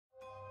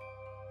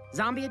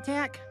Zombie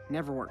attack?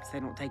 Never works. They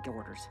don't take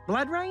orders.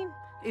 Blood rain?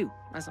 Ew,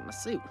 that's in my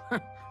suit.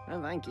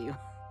 No, thank you.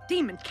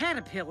 Demon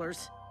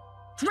caterpillars?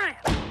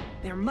 Drat!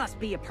 There must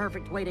be a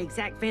perfect way to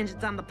exact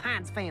vengeance on the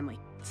Pines family.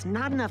 It's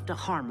not enough to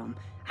harm them.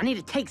 I need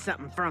to take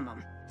something from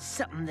them.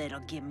 Something that'll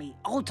give me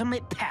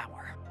ultimate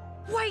power.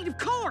 Wait, of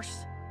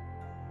course!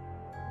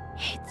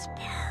 It's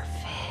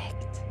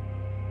perfect.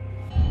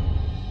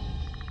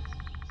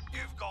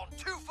 You've gone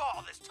too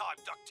far this time,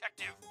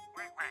 Detective.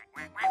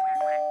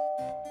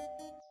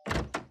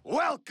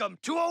 Welcome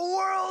to a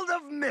world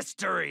of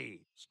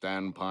mystery.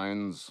 Stan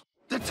Pines.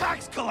 The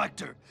tax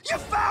collector! You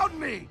found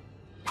me!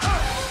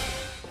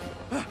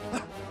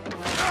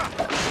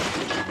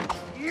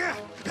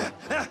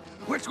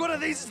 Which one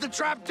of these is the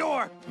trap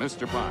door?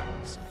 Mr.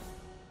 Pines.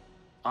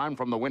 I'm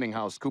from the Winning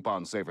House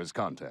Coupon Savers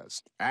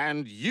Contest.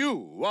 And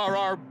you are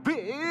our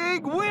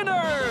big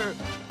winner!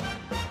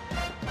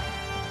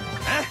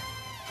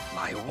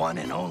 My one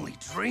and only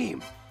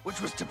dream,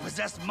 which was to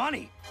possess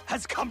money,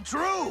 has come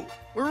true!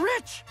 We're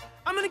rich!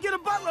 I'm gonna get a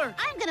butler!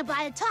 I'm gonna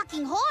buy a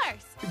talking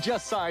horse!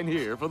 Just sign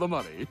here for the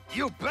money.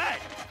 You bet!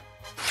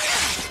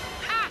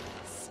 Ha!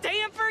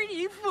 Stanford,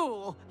 you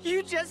fool!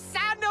 You just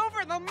signed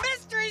over the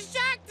mystery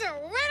shack to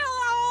little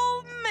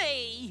old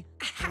me!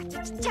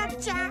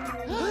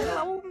 Cha-cha! Little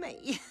old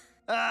me.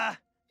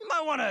 You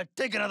might want to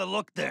take another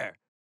look there.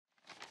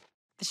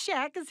 The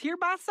shack is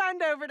hereby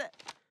signed over to...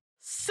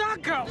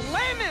 Suck a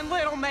lemon,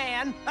 little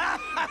man!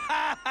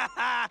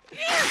 How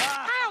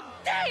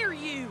dare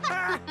you!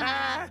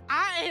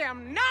 I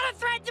am not a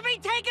threat to be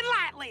taken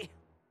lightly!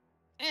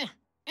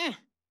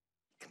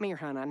 Come here,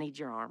 hon, I need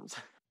your arms.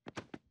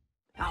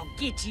 I'll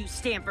get you,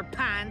 Stanford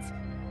Pines.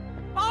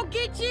 I'll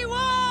get you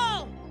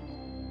all!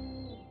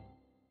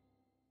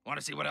 Want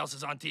to see what else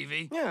is on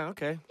TV? Yeah,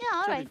 okay. Yeah,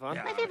 all Should right. be fun.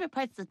 My favorite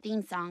part's the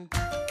theme song.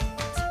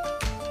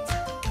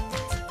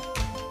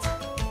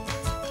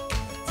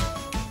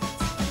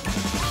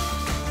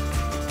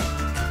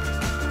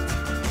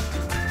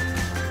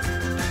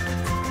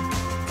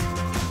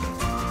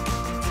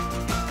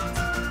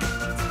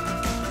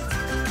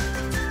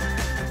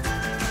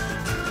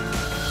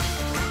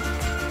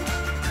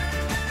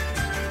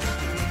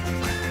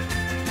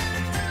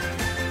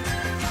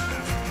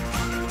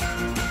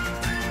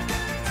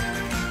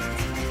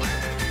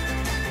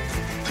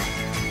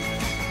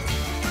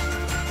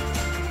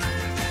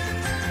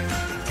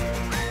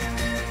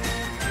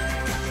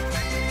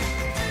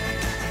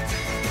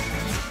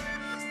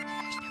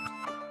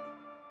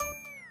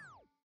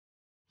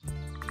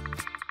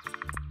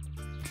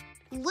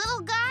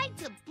 Little Guide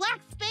to Black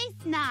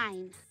Space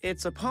 9.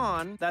 It's a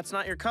pawn, that's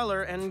not your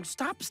color, and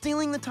stop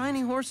stealing the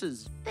tiny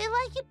horses. They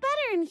like it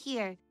better in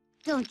here,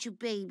 don't you,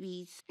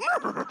 babies?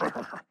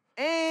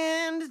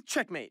 And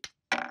checkmate.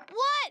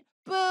 What?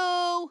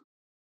 Boo!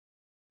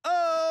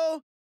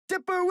 Oh,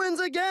 Dipper wins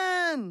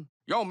again!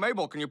 Yo,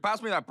 Mabel, can you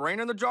pass me that brain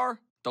in the jar?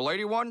 The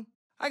lady one?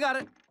 I got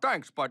it.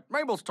 Thanks, but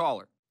Mabel's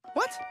taller.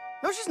 What?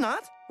 No, she's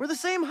not. We're the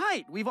same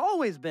height. We've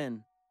always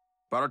been.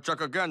 Better check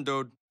again,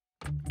 dude.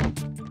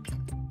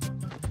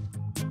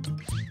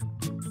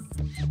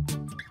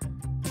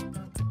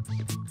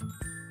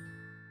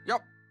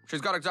 Yep,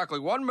 she's got exactly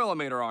 1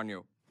 millimeter on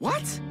you.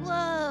 What?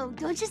 Whoa,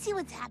 don't you see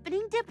what's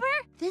happening, Dipper?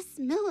 This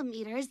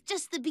millimeter is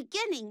just the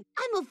beginning.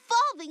 I'm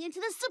evolving into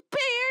the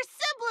superior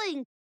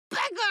sibling.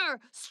 Bigger,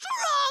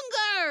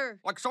 stronger.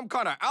 Like some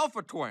kind of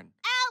alpha twin.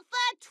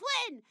 Alpha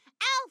twin!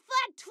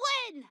 Alpha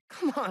twin!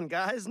 Come on,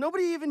 guys.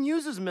 Nobody even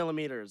uses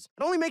millimeters.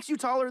 It only makes you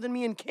taller than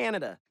me in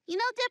Canada. You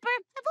know, Dipper,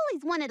 I've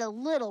always wanted a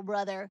little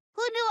brother.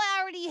 Who knew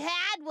I already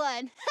had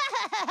one?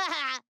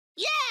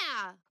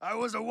 Yeah! I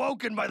was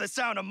awoken by the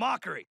sound of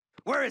mockery.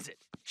 Where is it?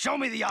 Show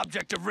me the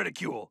object of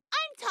ridicule.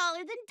 I'm taller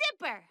than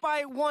Dipper.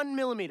 By 1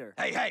 millimeter.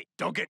 Hey,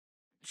 don't get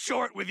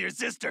short with your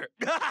sister.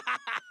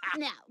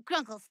 Now,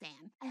 Grunkle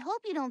Stan, I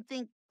hope you don't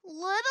think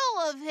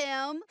little of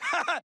him.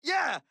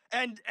 Yeah,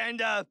 and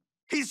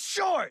he's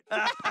short.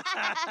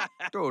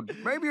 Dude,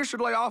 maybe you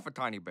should lay off a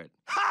tiny bit.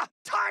 Ha!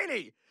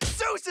 Tiny!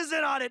 Zeus is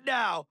in on it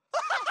now!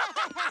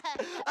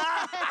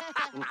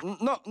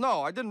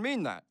 No, I didn't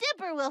mean that.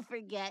 Dipper will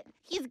forget.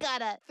 He's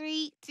got a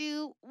 3,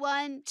 2,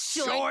 1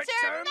 short-term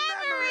Short-term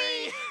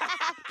memory.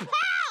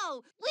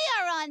 Pow! We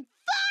are on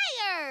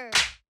fire!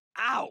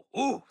 Ow!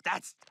 Ooh,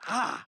 that's...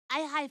 I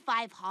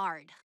high-five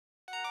hard.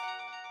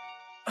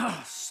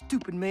 Oh,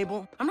 stupid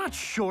Mabel. I'm not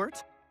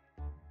short.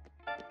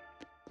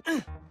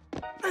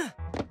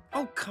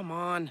 Oh, come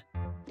on.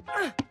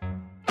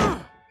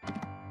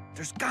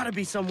 There's gotta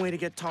be some way to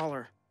get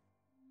taller.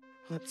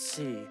 Let's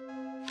see.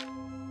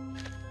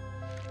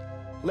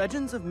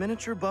 Legends of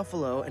miniature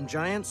buffalo and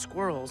giant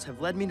squirrels have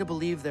led me to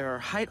believe there are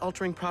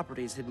height-altering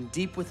properties hidden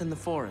deep within the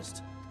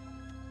forest.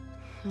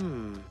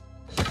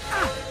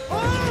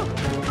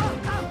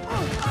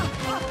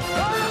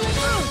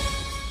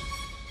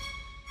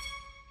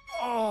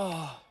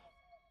 Oh.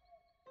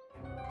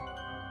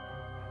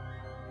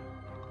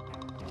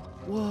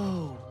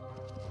 Whoa.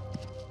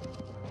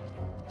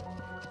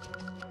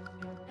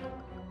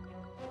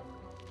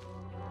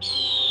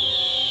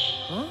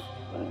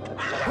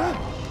 Huh?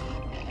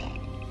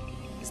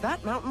 Is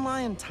that mountain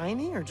lion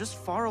tiny or just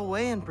far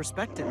away in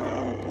perspective?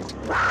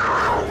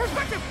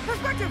 Perspective!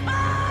 Perspective!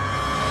 Ah!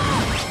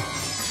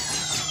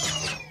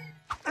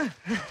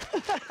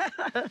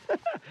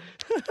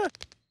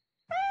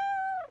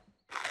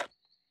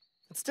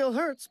 It still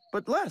hurts,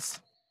 but less.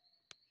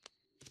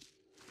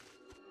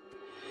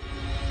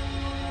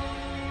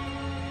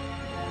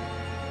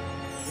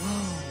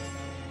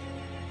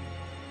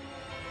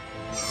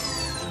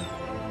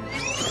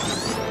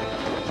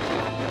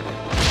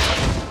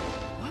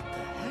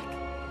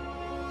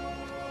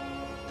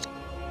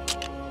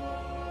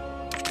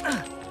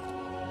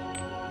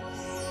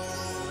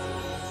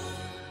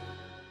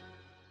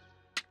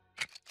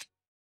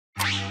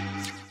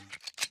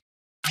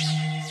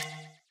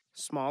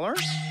 Smaller.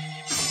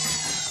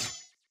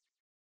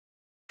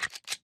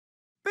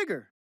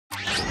 Bigger.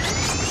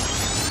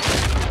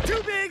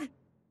 Too big!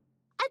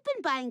 I've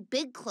been buying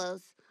big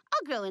clothes.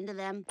 I'll grow into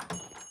them.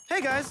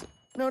 Hey, guys.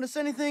 Notice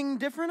anything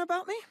different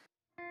about me?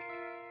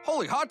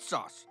 Holy hot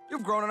sauce!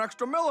 You've grown an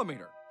extra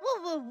millimeter.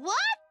 What?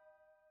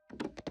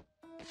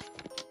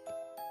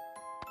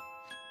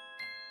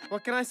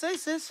 What can I say,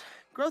 sis?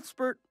 Growth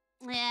spurt.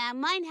 Yeah,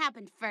 mine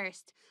happened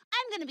first.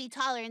 I'm gonna be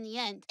taller in the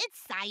end. It's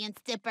science,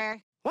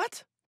 Dipper.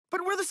 What?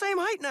 But we're the same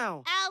height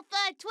now.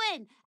 Alpha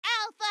twin!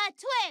 Alpha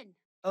twin!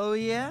 Oh,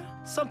 yeah?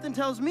 Something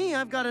tells me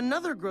I've got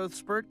another growth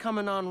spurt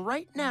coming on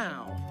right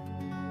now.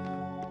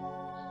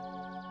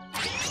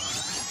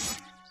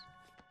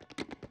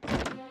 Give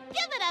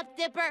it up,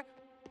 Dipper!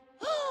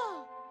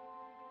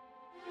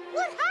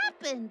 What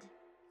happened?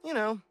 You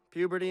know,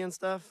 puberty and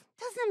stuff.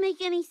 Doesn't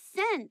make any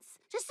sense.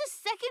 Just a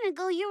second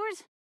ago you were...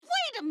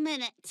 Wait a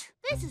minute!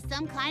 This is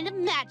some kind of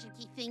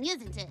magic-y thing,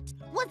 isn't it?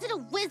 Was it a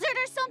wizard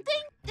or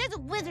something? There's a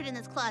wizard in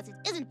this closet,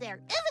 isn't there?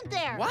 Isn't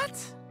there?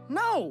 What?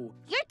 No!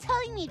 You're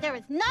telling me there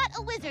is not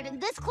a wizard in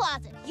this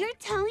closet. You're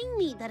telling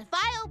me that if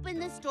I open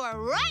this door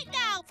right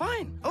now...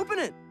 Fine, open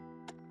it.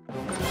 An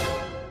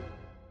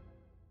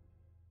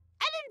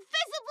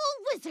invisible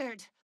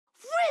wizard!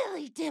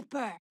 Really,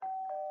 Dipper?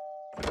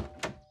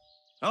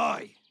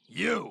 Oi,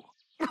 you!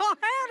 Oh,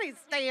 howdy,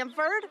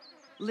 Stanford.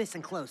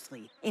 Listen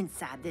closely.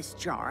 Inside this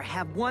jar,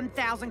 have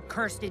 1,000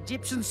 cursed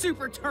Egyptian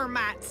super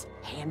termites.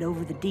 Hand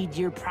over the deed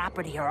to your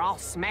property or I'll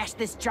smash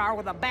this jar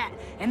with a bat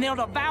and they'll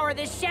devour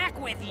this shack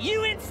with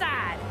you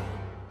inside.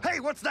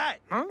 Hey, what's that?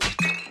 Huh?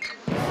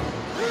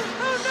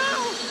 Oh,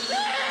 no!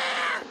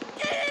 Ah!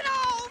 Get it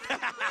off!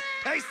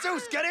 Hey,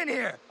 Seuss, get in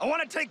here! I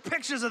want to take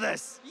pictures of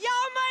this! Y'all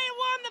may have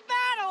won the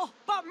battle,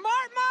 but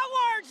mark my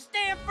words,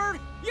 Stanford.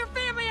 Your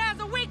family has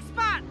a weak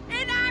spot,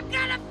 and I'm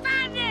gonna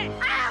find it!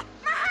 Ah!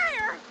 My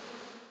hair!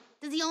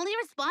 Does he only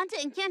respond to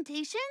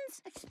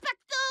incantations?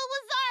 Expecto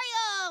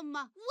Wizarium!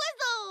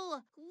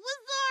 Whizzle!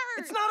 Wizard!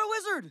 It's not a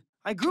wizard.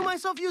 I grew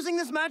myself using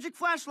this magic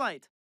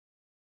flashlight.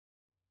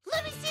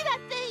 Let me see that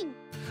thing!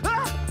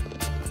 Ah!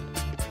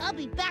 I'll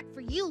be back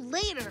for you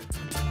later.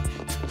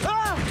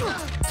 Ah!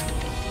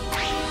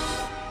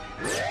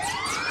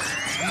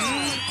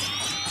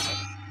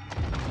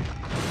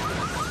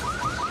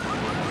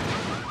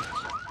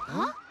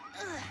 Huh?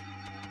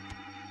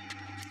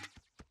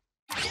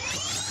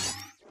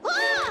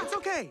 It's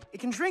okay. It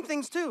can shrink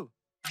things too.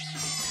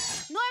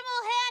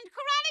 Normal hand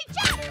karate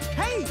chop!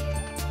 Hey!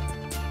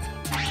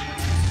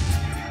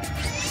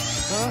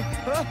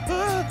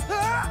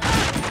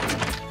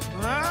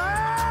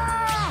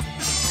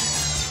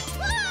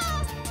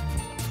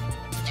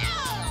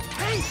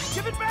 Hey,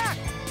 give it back!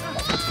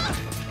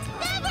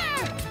 Never!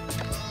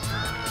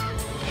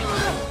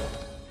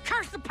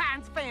 Curse the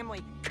Pines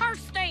family! Curse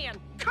Stan!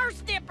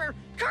 Curse Dipper!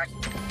 Curse...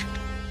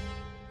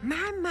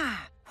 My,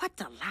 what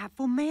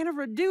delightful man of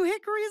a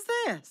doohickery is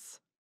this?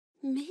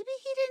 Maybe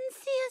he didn't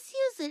see us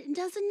use it and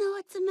doesn't know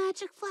it's a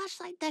magic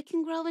flashlight that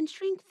can grow and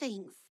shrink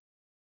things.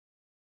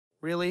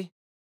 Really?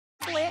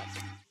 Split.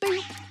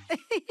 Boop.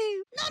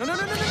 No, no,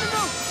 no, no, no, no,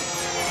 no!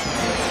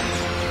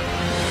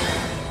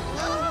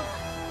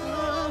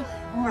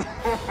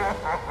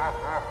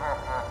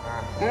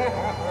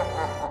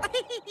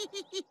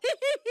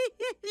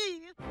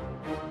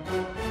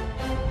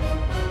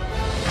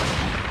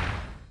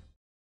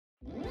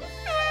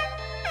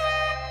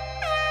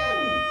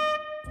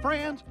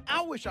 Friends,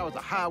 I wish I was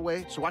a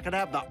highway so I could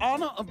have the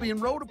honor of being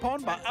rode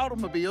upon by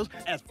automobiles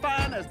as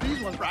fine as these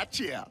ones right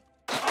here.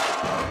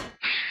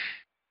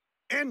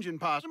 Engine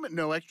possum at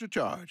no extra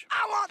charge.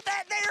 I want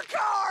that there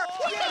car!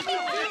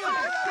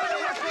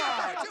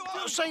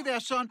 Say there,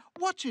 son,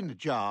 what's in the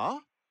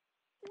jar?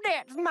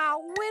 That's my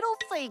little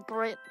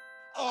secret.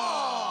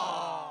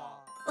 Oh!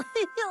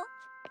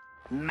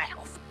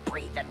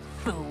 Mouth-breathing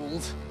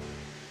fools.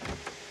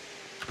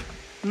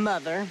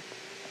 Mother.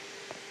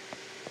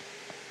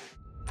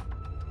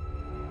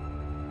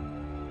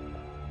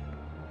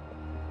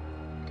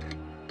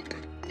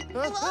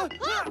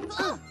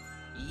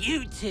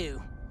 You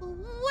two.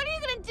 What are you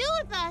gonna do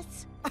with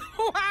us?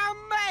 Why,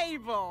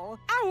 Mabel,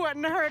 I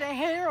wouldn't hurt a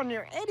hair on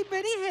your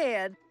itty-bitty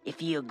head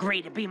if you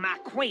agree to be my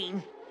queen.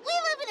 We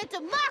live in a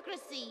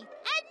democracy,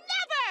 and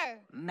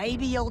never!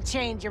 Maybe you'll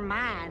change your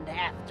mind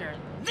after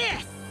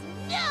this.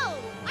 No!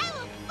 I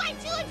will fight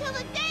you until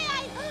the day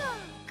I...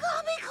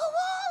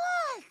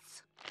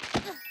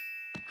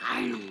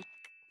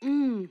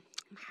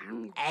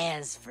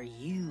 As for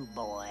you,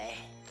 boy...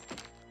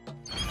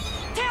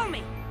 Tell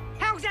me,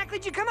 how exactly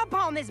did you come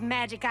upon this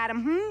magic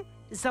item,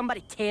 Did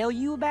somebody tell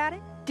you about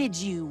it? Did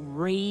you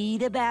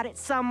read about it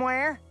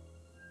somewhere?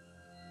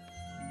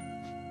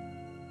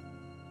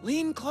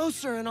 Lean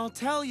closer and I'll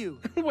tell you.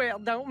 Well,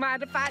 don't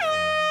mind if I...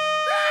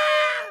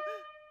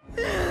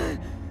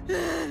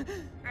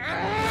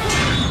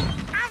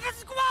 I can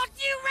squash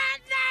you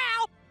right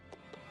now!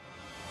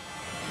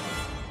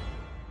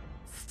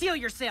 Steel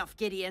yourself,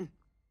 Gideon.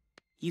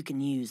 You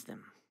can use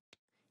them.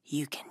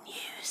 You can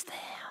use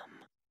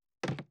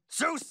them.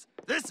 Zeus,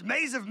 this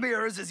maze of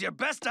mirrors is your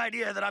best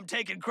idea that I'm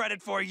taking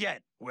credit for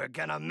yet. We're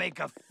gonna make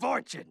a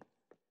fortune.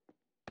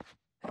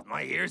 Have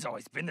my ears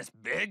always been this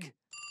big?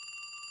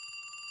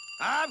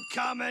 I'm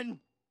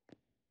coming.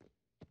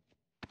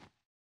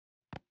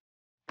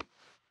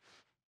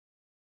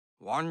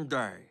 One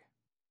day.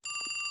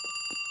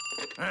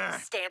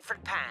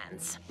 Stanford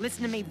Pines,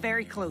 listen to me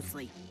very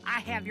closely. I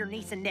have your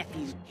niece and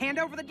nephew. Hand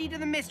over the deed to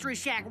the Mystery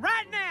Shack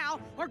right now,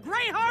 or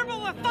Grey Harbor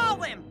will fall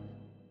them!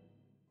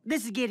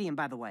 This is Gideon,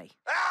 by the way.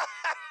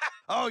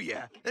 Oh,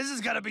 yeah. This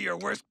is gonna be your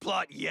worst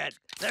plot yet.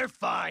 They're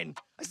fine.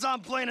 I saw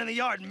him playing in the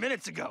yard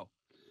minutes ago.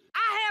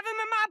 I have him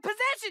in my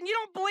possession. You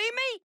don't believe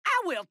me?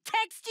 I will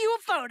text you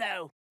a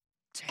photo.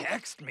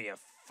 Text me a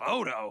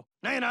photo?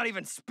 Now you're not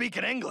even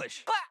speaking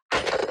English. But...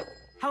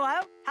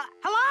 Hello?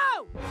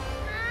 Hello?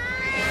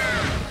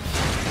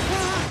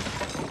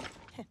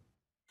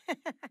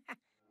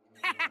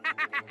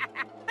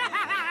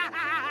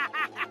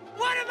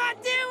 What am I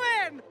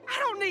doing? I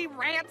don't need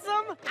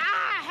ransom.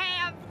 I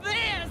have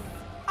this.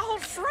 I'll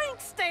shrink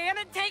Stan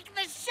and take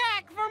the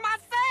shack for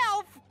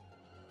myself.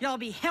 Y'all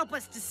be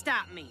helpless to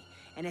stop me.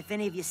 And if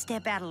any of you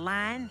step out of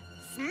line,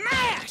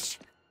 smash!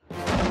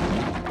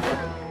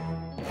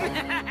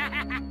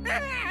 Gideon!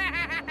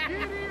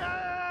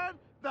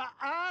 The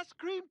ice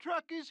cream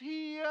truck is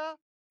here.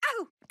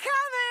 Oh,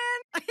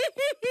 coming!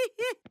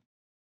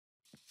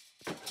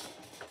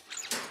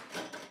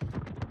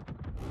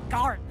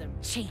 Guard them,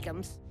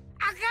 cheekums.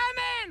 I'm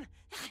coming!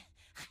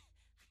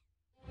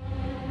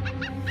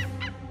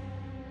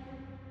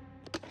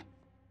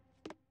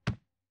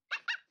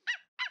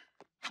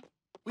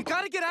 We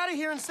gotta get out of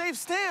here and save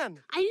Stan.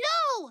 I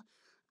know!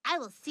 I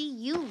will see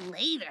you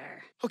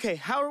later. Okay,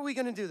 how are we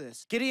gonna do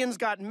this? Gideon's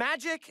got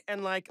magic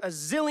and like a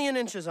zillion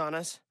inches on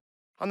us.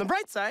 On the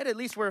bright side, at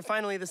least we're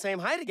finally the same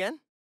height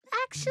again.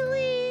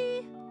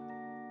 Actually...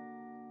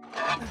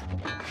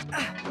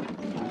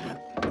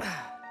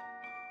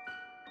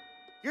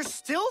 You're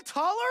still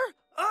taller?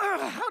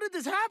 How did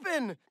this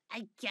happen?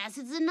 I guess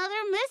it's another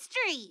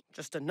mystery.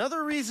 Just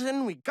another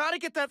reason we gotta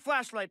get that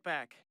flashlight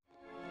back.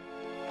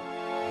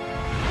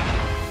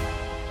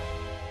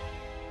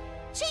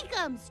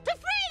 Cheekums, to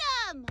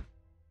freedom!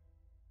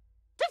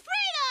 To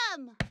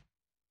freedom!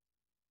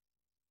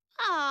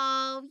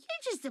 Oh,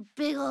 you're just a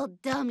big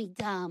old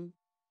dummy-dum.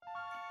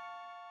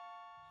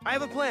 I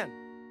have a plan.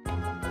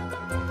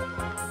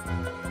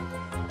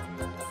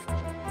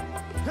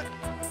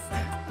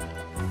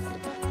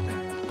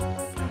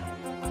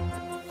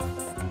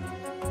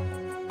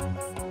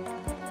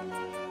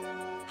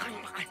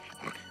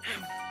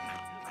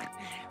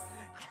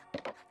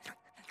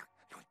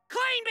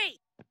 Clean me!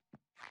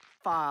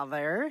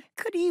 Father,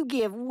 could you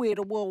give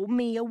widow old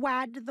me a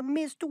ride to the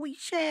Mystery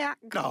Shack?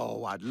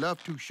 Oh, I'd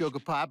love to, Sugar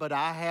Pie, but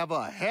I have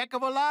a heck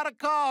of a lot of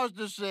cars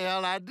to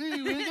sell. I do.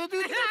 No!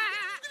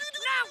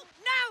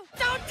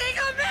 Don't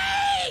tickle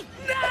me!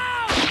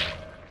 No!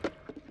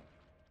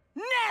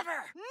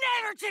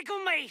 Never tickle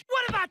me!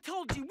 What have I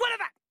told you?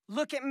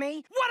 Look at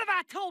me. What have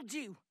I told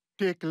you?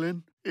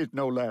 Tickling is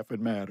no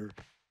laughing matter.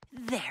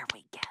 There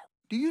we go.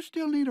 Do you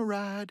still need a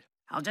ride?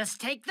 I'll just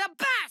take the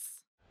bus!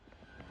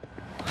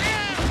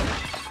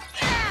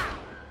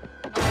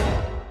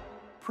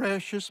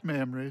 Precious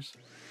memories.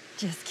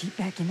 Just keep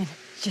backing in.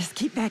 Just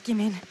keep backing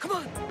in. Come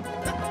on!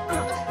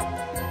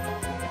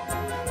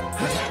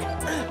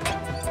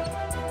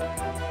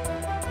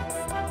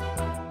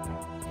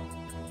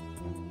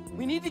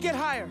 We need to get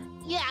higher.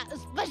 Yeah,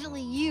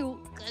 especially you,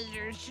 because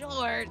you're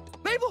short.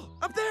 Mabel,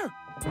 up there!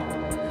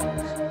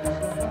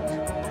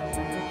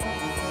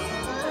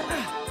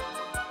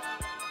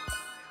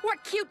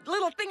 What cute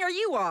little thing are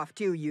you off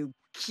to, you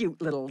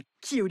cute little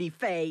cutie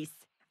face?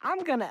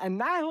 I'm gonna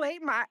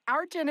annihilate my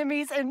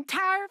archenemy's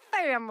entire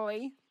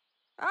family.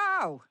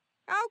 Oh,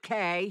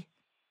 okay.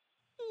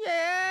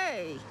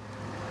 Yay!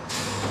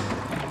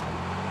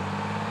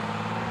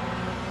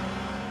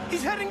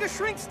 He's heading to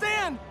Shrink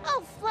Stan!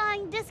 Oh,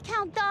 flying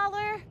discount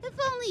dollar. If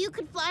only you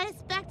could fly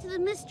us back to the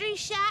Mystery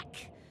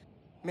Shack.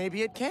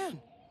 Maybe it can.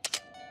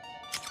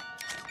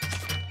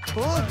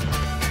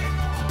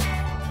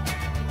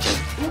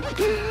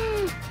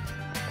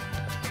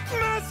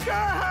 Let's go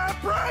high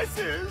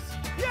prices!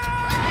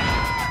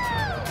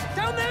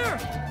 Down there!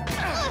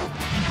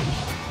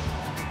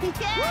 Yay!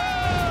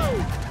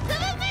 To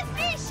the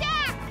Mystery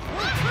Shack!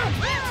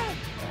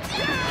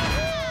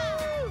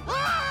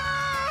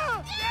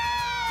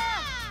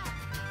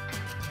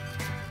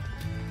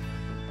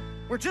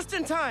 We're just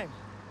in time.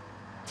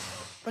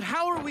 But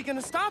how are we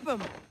gonna stop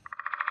him?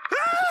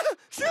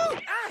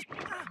 shoot!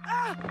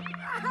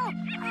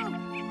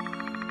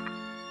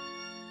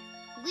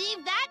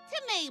 Leave that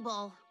to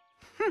Mabel.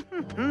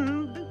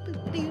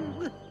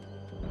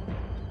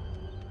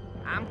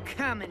 I'm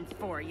coming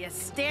for you,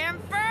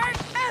 Stanford!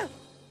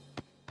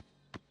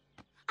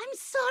 I'm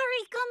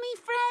sorry, gummy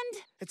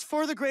friend. It's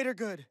for the greater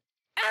good.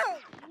 Ow!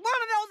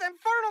 One of those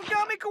infernal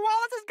gummy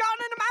koalas has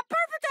gotten into my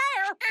perfect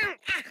hair!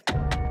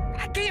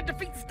 I can't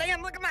defeat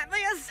Stan looking like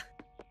this!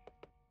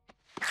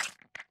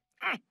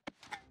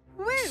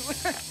 Woo!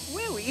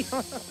 Wooey!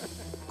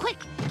 Quick,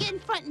 get in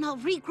front and I'll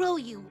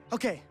regrow you.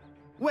 Okay,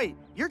 wait,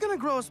 you're gonna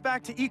grow us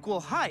back to equal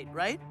height,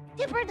 right?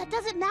 Dipper, that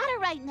doesn't matter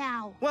right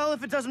now. Well,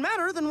 if it doesn't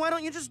matter, then why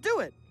don't you just do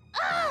it?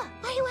 Ah!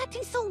 Why are you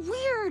acting so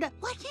weird?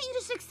 Why can't you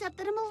just accept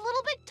that I'm a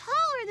little bit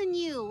taller than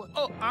you?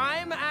 Oh,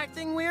 I'm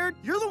acting weird?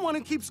 You're the one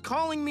who keeps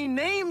calling me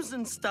names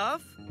and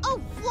stuff. Oh,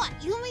 what?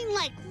 You mean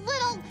like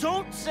little...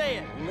 Don't say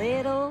it.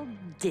 Little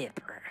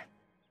Dipper.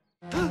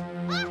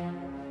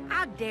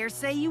 I dare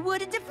say you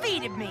would have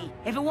defeated me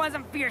if it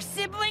wasn't for your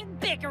sibling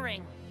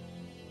bickering.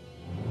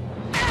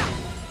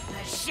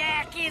 The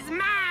shack is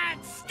mine,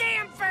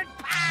 Stanford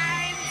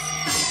Pines!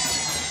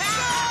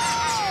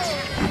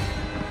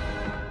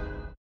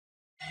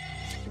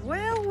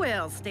 Well,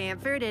 well,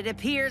 Stanford, it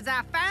appears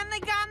I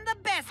finally gotten the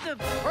best of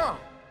you. Oh,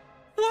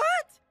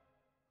 What?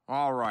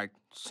 all right.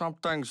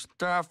 Something's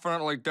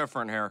definitely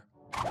different here.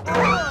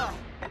 Whoa!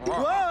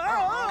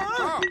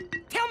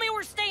 Tell me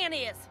where Stan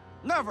is.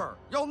 Never!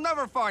 You'll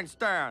never find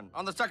Stan!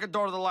 On the second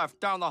door to the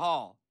left, down the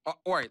hall.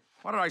 Wait,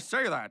 why did I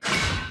say that?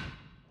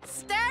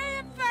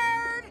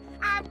 Stanford,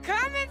 I'm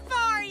coming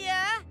for you.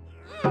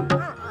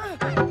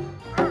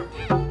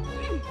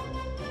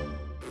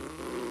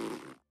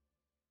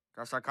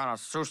 Guess I kind of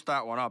soused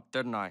that one up,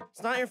 didn't I?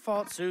 It's not your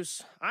fault,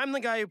 Seuss. I'm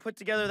the guy who put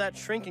together that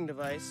shrinking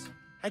device.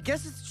 I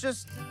guess it's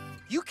just...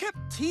 You kept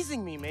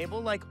teasing me, Mabel,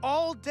 like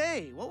all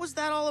day. What was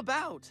that all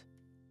about?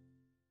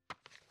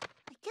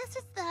 I guess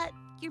it's that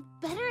you're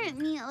better at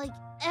me at, like,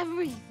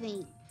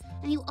 everything.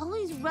 And you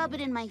always rub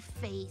it in my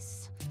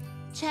face.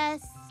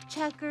 Chess,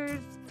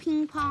 checkers,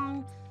 ping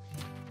pong.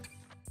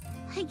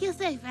 I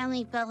guess I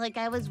finally felt like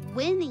I was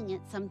winning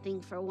at something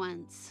for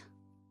once.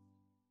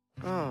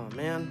 Oh,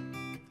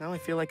 man. Now I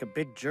feel like a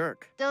big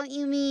jerk. Don't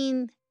you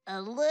mean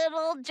a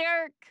little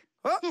jerk?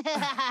 Oh.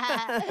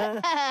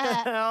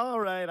 All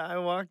right, I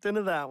walked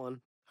into that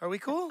one. Are we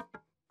cool?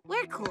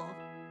 We're cool.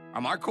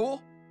 Am I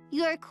cool?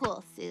 You're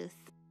cool, Seuss.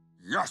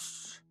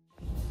 Yes!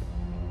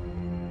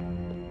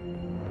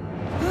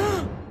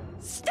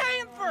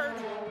 Stanford!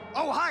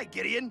 Oh, hi,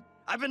 Gideon.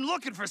 I've been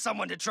looking for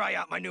someone to try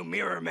out my new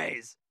mirror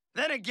maze.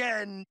 Then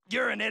again,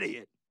 you're an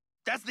idiot.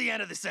 That's the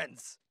end of the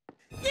sentence.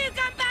 You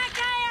come back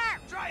here!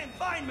 Try and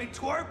find me,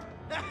 twerp!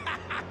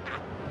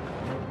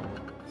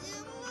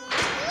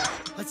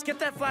 Let's get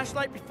that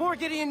flashlight before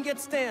Gideon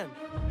gets Stan.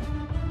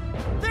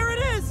 There it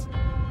is!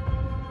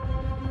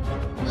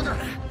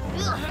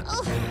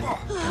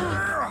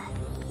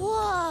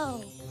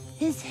 Whoa!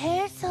 His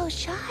hair's so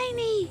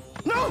shiny.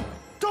 No!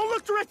 Don't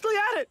look directly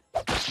at it!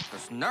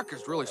 This neck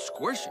is really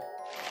squishy.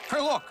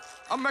 Hey, look!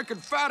 I'm making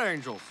fat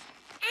angels.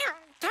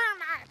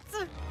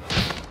 Termites!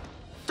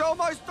 Tell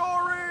my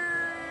story!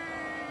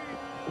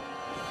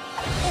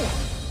 Oh.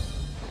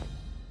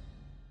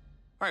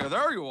 Hey,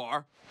 there you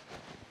are.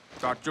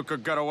 Thought you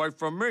could get away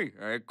from me,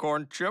 eh,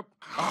 corn chip?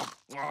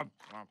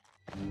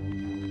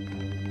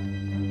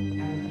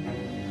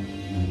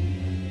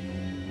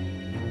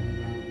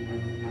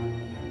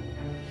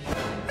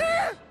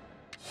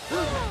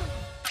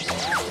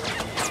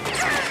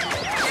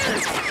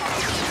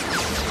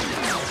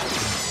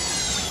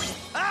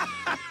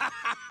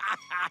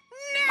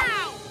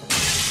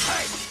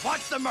 Hey,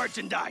 watch the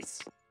merchandise!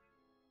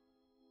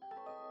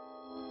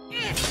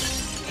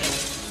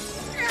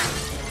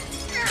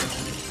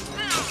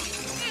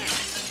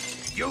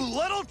 You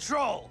little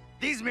troll!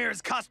 These mirrors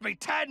cost me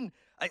 $500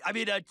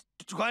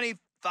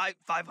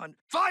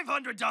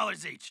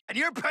 each, and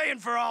you're paying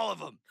for all of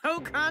them. Au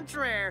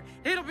contraire,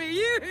 it'll be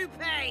you who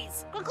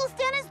pays. Grunkle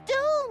Stan is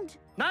doomed.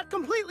 Not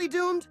completely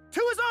doomed. To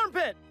his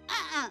armpit!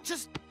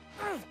 Just...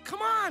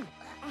 come on!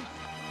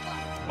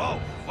 Whoa,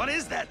 what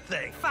is that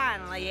thing?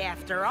 Finally,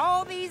 after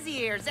all these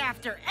years,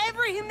 after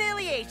every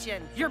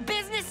humiliation, your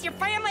business, your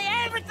family,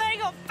 everything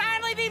will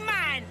finally be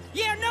mine.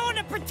 You have no one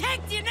to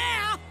protect you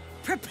now.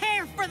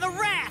 Prepare for the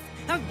wrath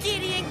of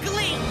Gideon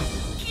Glee.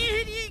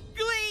 Gideon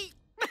Glee.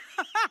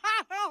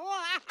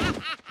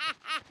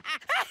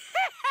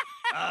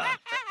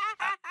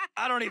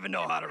 I don't even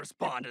know how to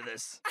respond to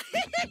this.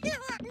 No!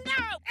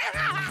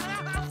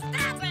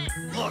 Stop it!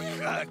 Look,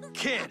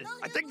 kid,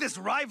 I think this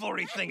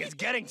rivalry thing is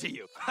getting to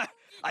you.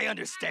 I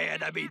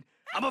understand. I mean,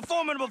 I'm a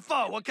formidable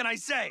foe. What can I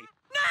say?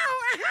 No!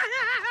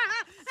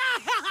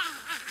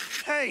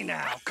 Hey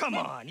now, come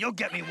on. You'll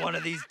get me one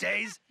of these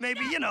days.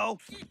 Maybe, you know,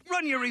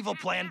 run your evil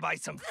plan by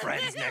some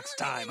friends next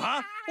time,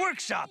 huh?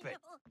 Workshop it.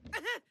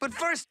 But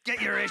first, get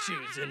your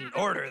issues in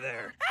order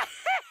there.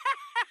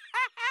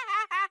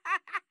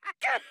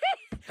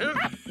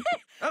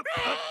 Up,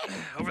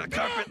 over the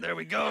carpet. There There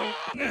we go.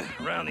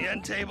 Around the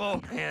end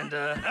table and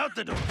out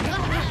the door. My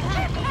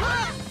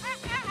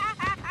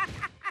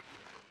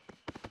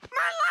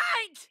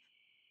light!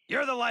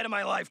 You're the light of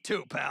my life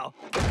too, pal.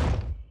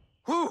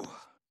 Whew.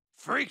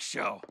 Freak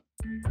show.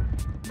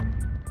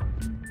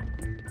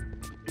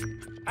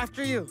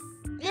 After you.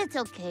 It's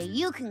okay.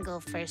 You can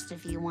go first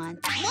if you want.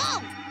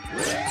 Whoa!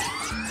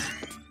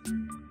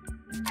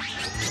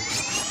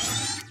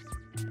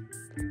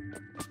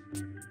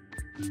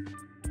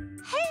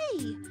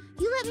 Hey,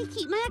 you let me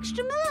keep my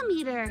extra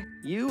millimeter.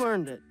 You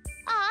earned it.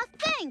 Aw,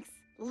 thanks,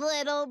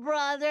 little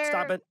brother.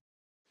 Stop it.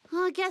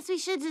 Well, I guess we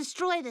should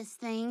destroy this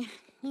thing.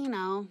 You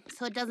know,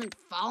 so it doesn't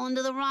fall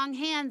into the wrong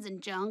hands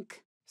and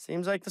junk.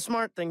 Seems like the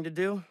smart thing to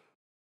do.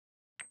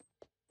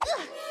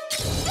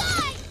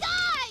 Die!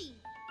 Die!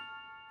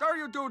 There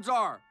you dudes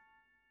are.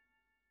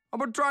 I've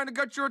been trying to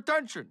get your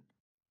attention.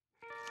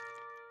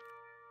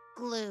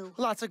 Glue.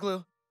 Lots of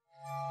glue.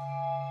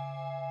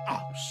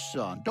 Oh,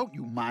 son, don't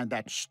you mind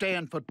that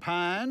Stanford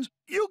Pines.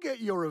 You'll get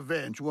your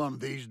revenge one of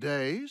these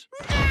days.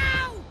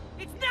 No!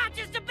 It's not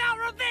just about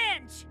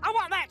revenge! I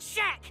want that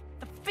shack!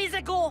 The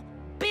physical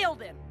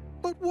building!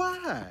 But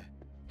why?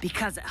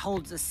 Because it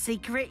holds a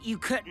secret you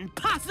couldn't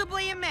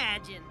possibly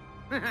imagine.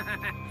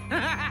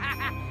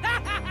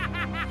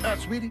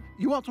 Sweetie,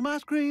 you want some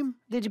ice cream?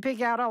 Did you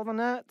pick out all the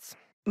nuts?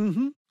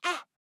 Mm-hmm.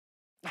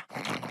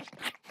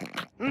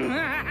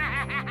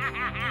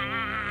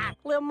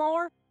 Little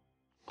more?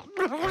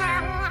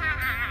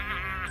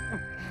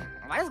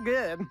 That's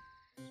good.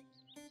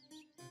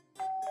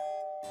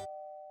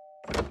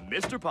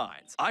 Mr.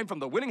 Pines, I'm from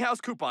the Winning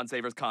House Coupon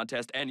Savers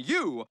Contest, and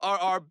you are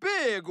our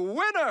big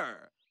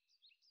winner!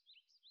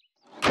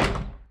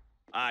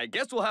 I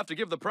guess we'll have to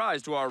give the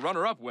prize to our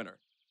runner-up winner.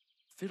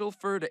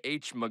 Fiddleford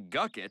H.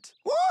 McGucket.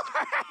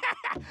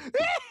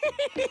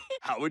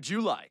 How would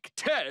you like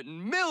 $10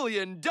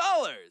 million?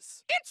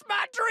 It's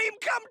my dream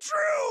come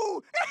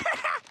true!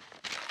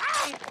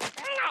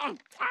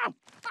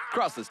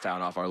 Cross this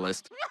town off our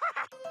list.